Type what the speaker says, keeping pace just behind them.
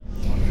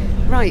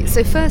Right,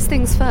 so first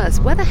things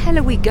first, where the hell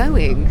are we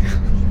going?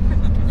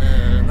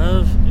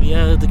 Now we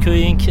are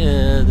going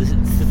the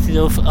city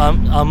of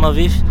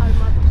Armavir.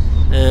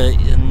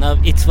 Now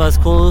it was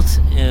called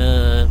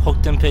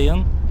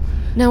Hoktempeyon.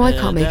 No, I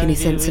can't make any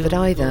sense of it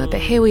either,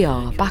 but here we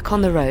are, back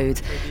on the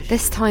road,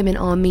 this time in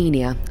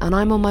Armenia, and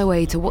I'm on my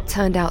way to what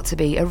turned out to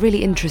be a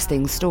really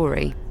interesting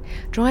story.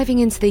 Driving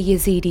into the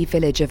Yazidi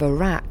village of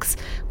Araks,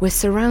 we're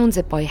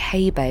surrounded by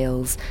hay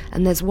bales,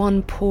 and there's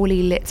one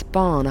poorly lit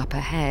barn up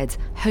ahead,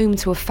 home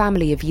to a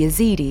family of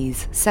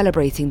Yazidis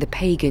celebrating the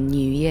pagan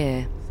New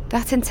Year.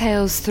 That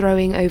entails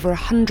throwing over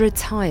 100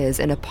 tyres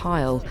in a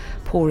pile,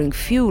 pouring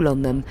fuel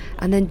on them,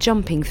 and then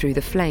jumping through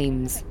the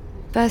flames.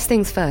 First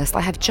things first,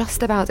 I have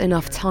just about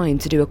enough time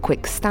to do a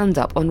quick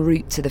stand-up en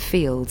route to the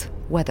field,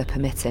 weather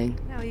permitting.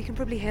 Now you can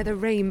probably hear the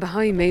rain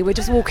behind me. We're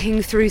just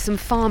walking through some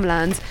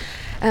farmland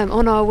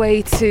on our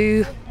way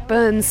to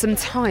burn some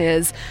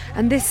tyres.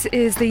 And this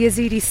is the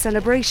Yazidi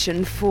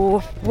celebration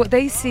for what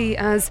they see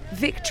as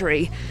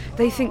victory.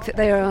 They think that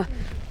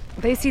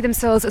they see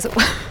themselves as... God,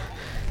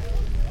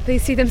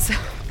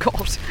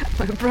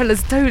 my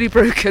umbrella's totally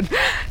broken.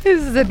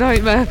 This is a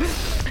nightmare.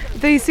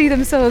 They see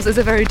themselves as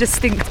a very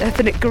distinct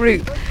ethnic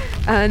group,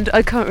 and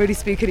I can't really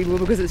speak anymore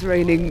because it's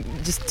raining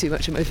just too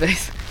much in my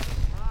face.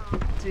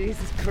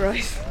 Jesus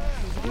Christ.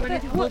 You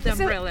want to hold the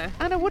umbrella.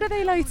 Anna, what are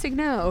they lighting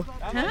now?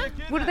 Huh?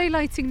 What are they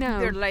lighting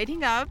now? They're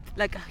lighting up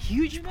like a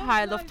huge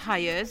pile of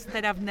tires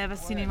that I've never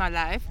seen in my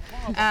life.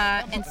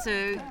 And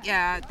so,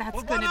 yeah,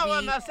 that's going to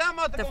be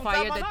the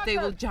fire that they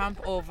will jump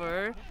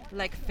over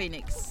like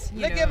Phoenix.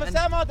 You know,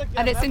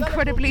 and it's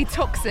incredibly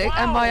toxic,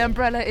 and my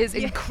umbrella is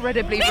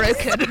incredibly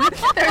broken.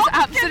 There's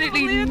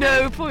absolutely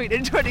no point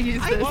in trying to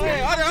use this.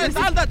 Okay,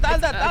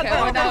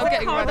 well, now I'm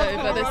getting run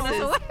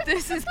over.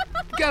 This is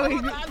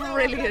going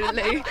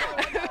brilliantly.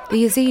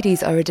 The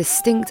Yazidis are a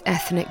distinct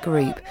ethnic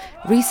group,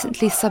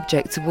 recently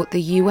subject to what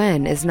the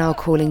UN is now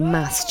calling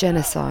mass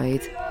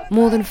genocide.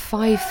 More than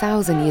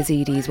 5,000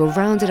 Yazidis were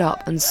rounded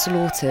up and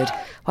slaughtered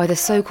by the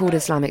so-called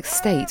Islamic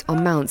State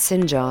on Mount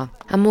Sinjar,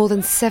 and more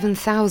than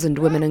 7,000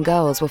 women and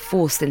girls were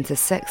forced into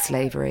sex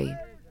slavery.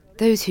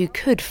 Those who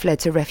could fled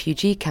to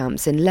refugee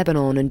camps in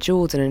Lebanon and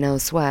Jordan and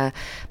elsewhere,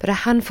 but a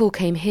handful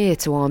came here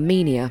to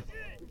Armenia.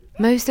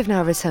 Most have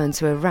now returned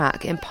to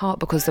Iraq, in part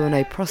because there were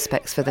no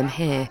prospects for them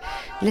here.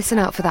 Listen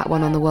out for that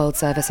one on the World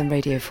Service on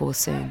Radio 4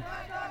 soon.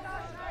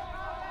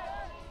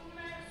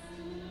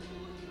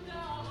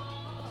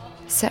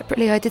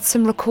 Separately, I did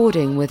some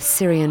recording with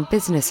Syrian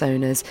business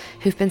owners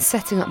who've been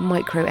setting up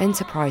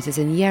micro-enterprises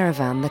in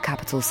Yerevan, the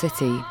capital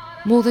city.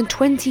 More than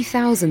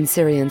 20,000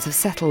 Syrians have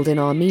settled in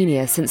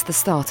Armenia since the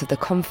start of the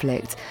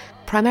conflict,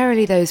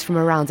 primarily those from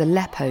around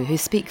Aleppo who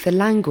speak the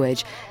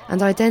language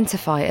and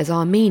identify as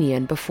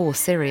Armenian before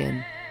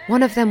Syrian.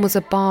 One of them was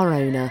a bar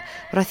owner,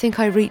 but I think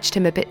I reached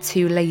him a bit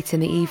too late in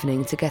the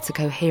evening to get a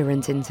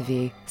coherent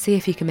interview. See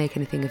if you can make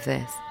anything of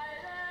this.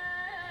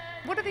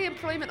 What are the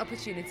employment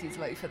opportunities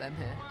like for them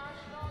here?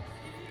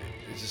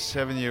 It's a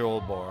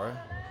 7-year-old bar.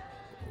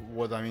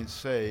 What I mean to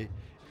say,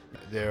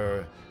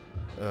 they're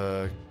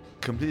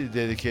completely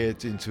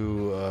dedicated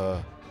into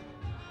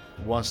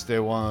once they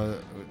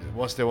want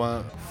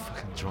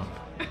fucking drunk.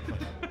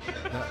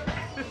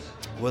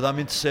 What I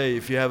mean to say,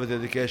 if you have a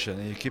dedication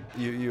and you keep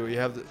you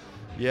have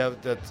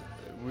that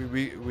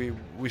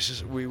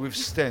we've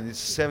stand.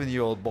 It's a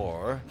 7-year-old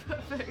bar.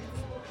 Perfect.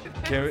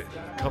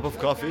 Cup of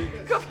coffee.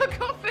 Cup of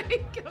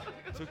coffee.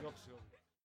 2 cups.